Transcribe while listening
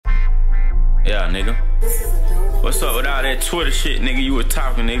Yeah, nigga. What's up with all that Twitter shit, nigga? You were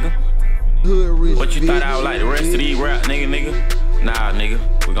talking, nigga. What you thought I was like the rest of these rap nigga? Nah, nigga.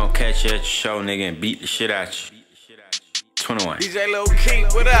 We gon' catch you at your show, nigga, and beat the shit out you. 21. DJ Lil King,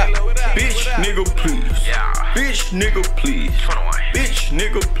 what up? Bitch, nigga, please. Yeah. Bitch, nigga, please. 21. Bitch,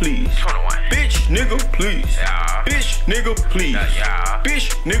 nigga, please. 21. Bitch, nigga, please. Yeah. Bitch, nigga, please. Yeah. Bitch,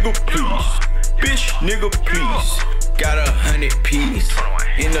 nigga, please. Bitch, nigga, please. Got 100 P's 21.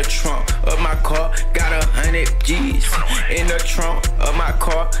 in the trunk of my car. Got 100 G's 21. in the trunk of my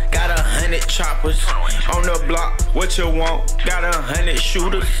car. Got 100 choppers 21. on the block. What you want? Got 100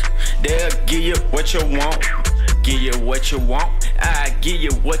 shooters. They'll give you what you want. Give you what you want. I give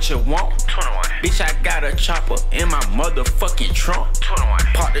you what you want. 21. Bitch, I got a chopper in my motherfucking trunk. 21.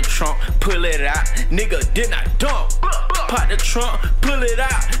 Pop the trunk, pull it out. Nigga, did not dump. Pop the trunk, pull it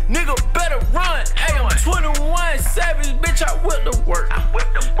out. Nigga, better run. Hey, I'm 21 Savage, bitch, I whip the work. I whip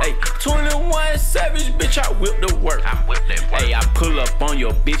the work. Hey, 21 Savage, bitch, I whip the work. I whip that work. Hey, I pull up on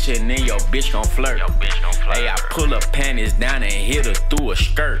your bitch and then your bitch gon' flirt. Your bitch gon' flirt. Hey, I pull her panties down and hit her through a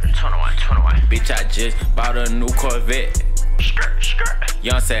skirt. 21, 21. Bitch, I just bought a new Corvette. Skirt, skirt.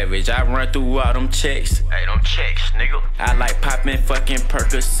 Young Savage, I run through all them checks. Hey, them checks, nigga. I like poppin' fucking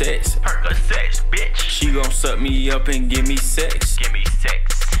Percocets. Percocets, bitch. She gon' suck me up and give me sex. Give me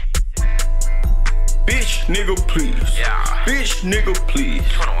sex. Bitch, nigga, please. Yeah. Bitch, nigga, please.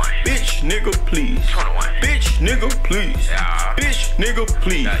 21. Bitch, nigga, please. 21. Bitch, nigga, please. Yeah. Bitch, nigga,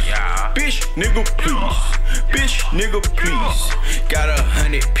 please. Yeah. Bitch, nigga, please. Bitch, nigga, please. Got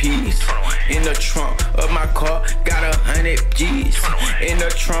 100 P's 21. in the trunk of my car. Got 100 G's 21. in the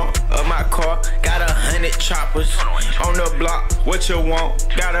trunk of my car. Got 100 choppers 21. on the block. What you want?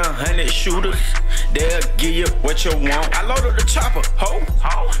 Got 100 shooters. They'll give you what you want. I load up the chopper, ho.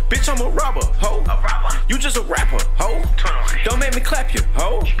 Ho. Bitch, I'm a robber, ho. A robber. You just a rapper, ho. 21. Don't make me clap you,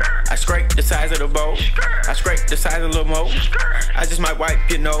 ho. I scrape the size of the bowl. I scrape the size of the mo. I just might wipe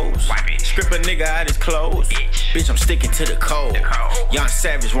your nose. Wipe it. Strip a nigga out his clothes. Bitch, I'm sticking to the code. Young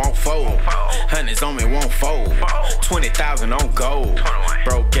Savage won't fold. Hundreds on me won't fold. 20,000 on gold. 21.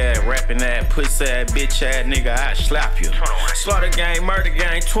 Broke ass, rapping ass, pussy ass, bitch ass nigga, I slap you. 21. Slaughter gang, murder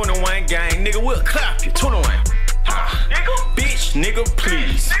gang, 21 gang, nigga, we'll clap you. 21. Nigga. Bitch, nigga,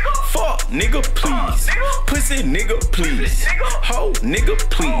 please. Nigga. Fuck, nigga, please. Nigga. Pussy, nigga, please. Nigga. Ho, nigga,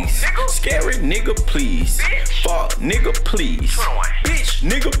 please. Nigga. Scary, nigga, please. Bitch. Fuck, nigga, please. 21. Bitch,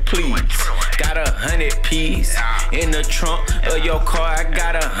 nigga, please. 21. Got 100 P's in the trunk of your car. I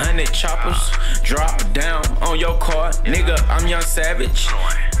got 100 choppers. Drop down on your car. Nigga, I'm Young Savage.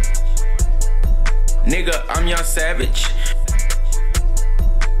 21. Nigga, I'm Young Savage.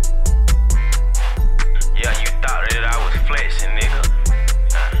 Yeah, you thought that I was flexing, nigga.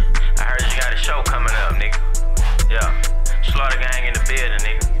 I heard you got a show coming up, nigga. Yeah, Slaughter Gang in the building,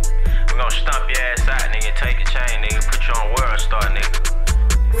 nigga. We gon' stomp your ass out, nigga. Take your chain, nigga. Put you on World Star, nigga.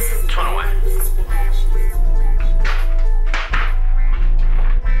 21.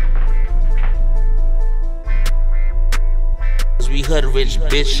 We hood rich,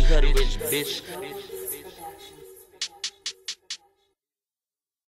 bitch.